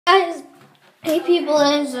Guys, hey people,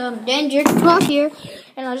 it's Dan Jerk here,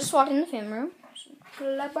 and I just walked in the family room.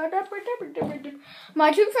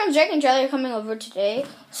 My two friends Jake and Jelly are coming over today,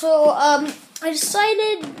 so I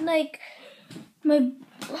decided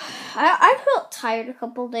I felt tired a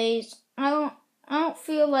couple days. I don't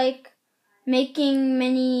feel like making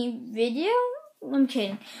many videos. I'm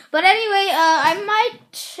kidding, but anyway, I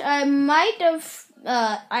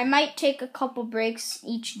might take a couple breaks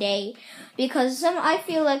each day because I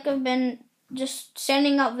feel like I've been just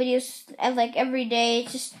sending out videos every day,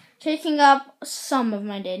 just taking up some of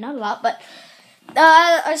my day, not a lot, but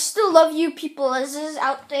I still love you people as is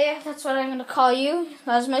out there. That's what I'm gonna call you,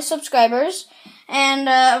 as my subscribers. And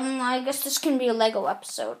I guess this can be a Lego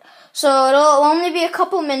episode, so it'll only be a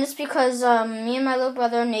couple minutes because me and my little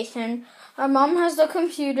brother Nathan. Our mom has the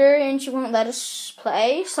computer and she won't let us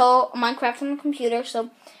play, so Minecraft on the computer, so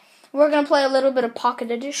we're going to play a little bit of Pocket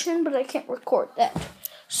Edition, but I can't record that.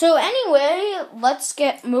 So anyway, let's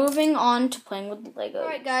get moving on to playing with the Legos.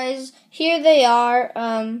 Alright guys, here they are.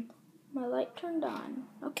 My light turned on.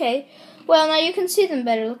 Okay, well now you can see them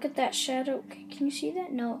better. Look at that shadow. Okay, can you see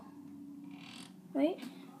that? No. Wait.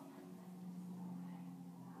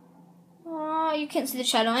 Oh, you can't see the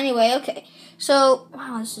shadow. Anyway, okay. So,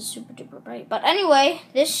 wow, this is super duper bright. But anyway,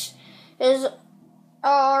 this is in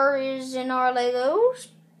our Legos.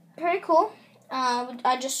 Very cool.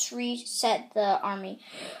 I just reset the army.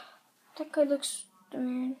 That guy looks,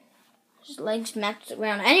 man, his legs match the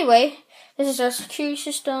ground. Anyway, this is our security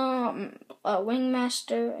system.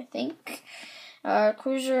 Wingmaster, I think.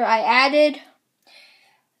 Cruiser, I added.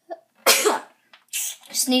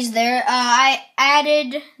 Sneeze there. I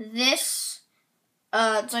added this.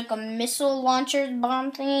 It's like a missile launcher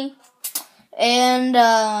bomb thingy. And,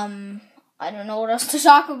 I don't know what else to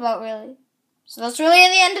talk about, really. So that's really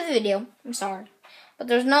the end of the video. I'm sorry. But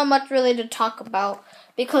there's not much really to talk about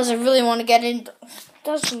because I really want to get into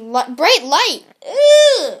this bright light.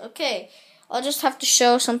 Ugh! Okay. I'll just have to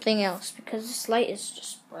show something else because this light is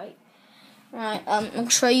just bright. Alright, I'll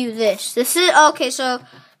show you this. This is, okay, so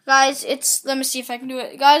guys, let me see if I can do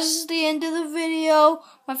it. Guys, this is the end of the video.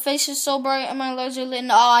 My face is so bright and my legs are lit.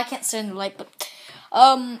 Oh, I can't stand the light, but,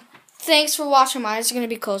 thanks for watching. My eyes are going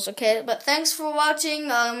to be closed, okay? But thanks for watching.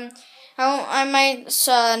 I might,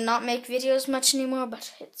 not make videos much anymore,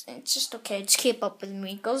 but it's just okay. Just keep up with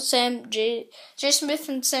me. Go Jay Smith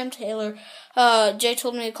and Sam Taylor. Jay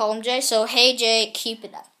told me to call him Jay, so hey Jay, keep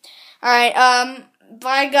it up. Alright,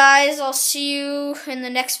 bye guys. I'll see you in the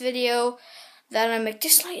next video that I make.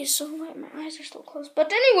 This light is so bright, my eyes are still closed.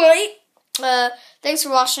 But anyway, thanks for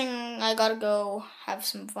watching. I gotta go have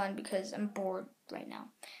some fun because I'm bored right now.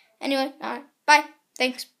 Anyway, alright, bye.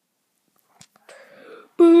 Thanks.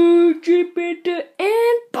 Bye,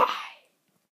 and bye.